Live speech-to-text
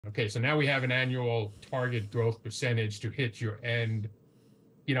Okay, so now we have an annual target growth percentage to hit your end.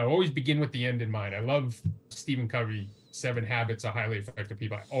 Always begin with the end in mind. I love Stephen Covey, 7 Habits of Highly Effective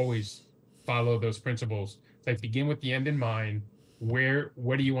People. I always follow those principles. It's like begin with the end in mind.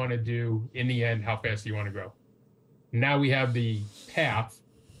 What do you want to do in the end? How fast do you want to grow? Now we have the path.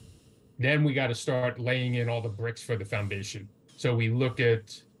 Then we got to start laying in all the bricks for the foundation. So I would look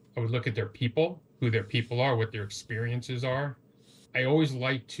at their people, who their people are, what their experiences are. I always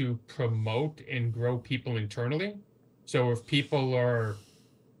like to promote and grow people internally. So if people are,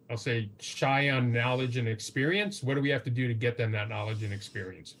 I'll say, shy on knowledge and experience, what do we have to do to get them that knowledge and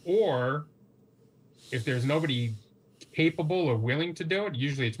experience? Or if there's nobody capable or willing to do it,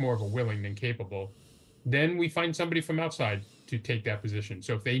 usually it's more of a willing than capable, then we find somebody from outside to take that position.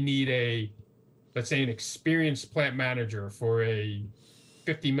 So if they need let's say, an experienced plant manager for a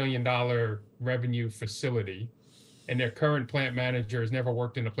 $50 million revenue facility, and their current plant manager has never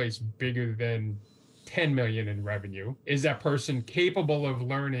worked in a place bigger than 10 million in revenue, is that person capable of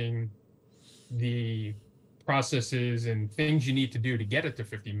learning the processes and things you need to do to get it to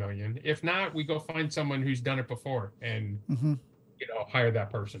 50 million? If not, we go find someone who's done it before and hire that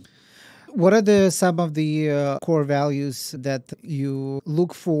person. What are some of the core values that you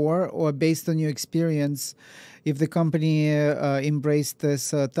look for, or based on your experience, if the company embraced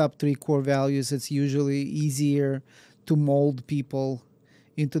this top 3 core values, it's usually easier to mold people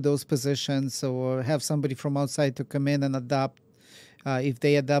into those positions, or have somebody from outside to come in and adopt. If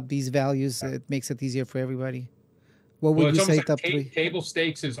they adopt these values, it makes it easier for everybody. What would you say like top 3? Table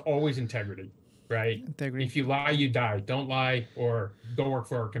stakes is always integrity, right? Integrity. If you lie, you die. Don't lie or go work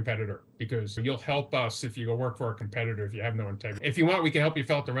for a competitor, because you'll help us if you go work for a competitor if you have no integrity. If you want, we can help you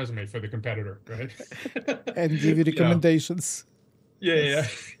fill out the resume for the competitor, right? And give you recommendations. Yeah.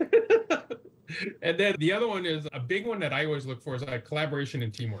 And then the other one is a big one that I always look for is like collaboration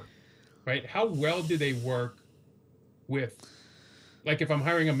and teamwork, right? How well do they work with, like if I'm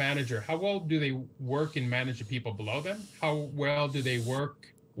hiring a manager, how well do they work and manage the people below them? How well do they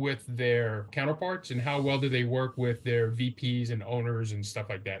work with their counterparts, and how well do they work with their VPs and owners and stuff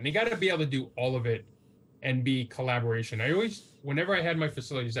like that? And you got to be able to do all of it and be collaboration. Whenever I had my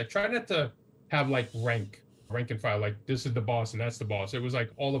facilities, I tried not to have like rank and file, like this is the boss and that's the boss. It was like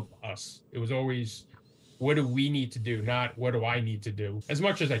all of us. It was always, what do we need to do? Not what do I need to do, as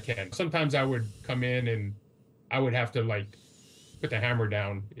much as I can. Sometimes I would come in and I would have to like put the hammer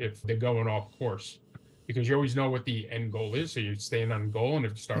down if they're going off course, because you always know what the end goal is. So you're staying on goal, and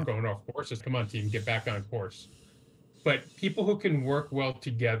if you start going off course, just come on team, get back on course. But people who can work well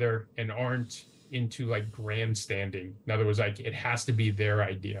together and aren't into like grandstanding. In other words, like it has to be their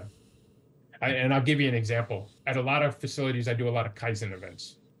idea. And I'll give you an example. At a lot of facilities, I do a lot of Kaizen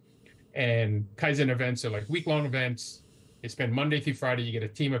events. And Kaizen events are like week-long events. They spend Monday through Friday. You get a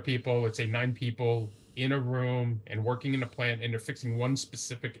team of people, let's say 9 people in a room and working in a plant, and they're fixing one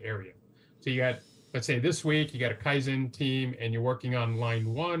specific area. So you got, let's say this week, you got a Kaizen team and you're working on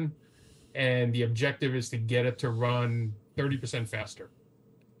line 1, and the objective is to get it to run 30% faster.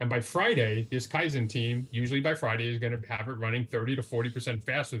 And by Friday, this Kaizen team, usually by Friday, is going to have it running 30 to 40%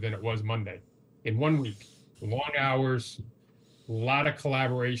 faster than it was Monday in 1 week. Long hours, a lot of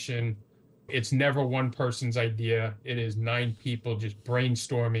collaboration. It's never one person's idea. It is 9 people just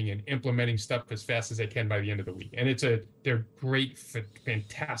brainstorming and implementing stuff as fast as they can by the end of the week. And they're great,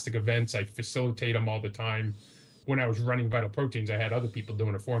 fantastic events. I facilitate them all the time. When I was running Vital Proteins, I had other people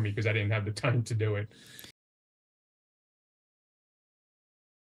doing it for me because I didn't have the time to do it.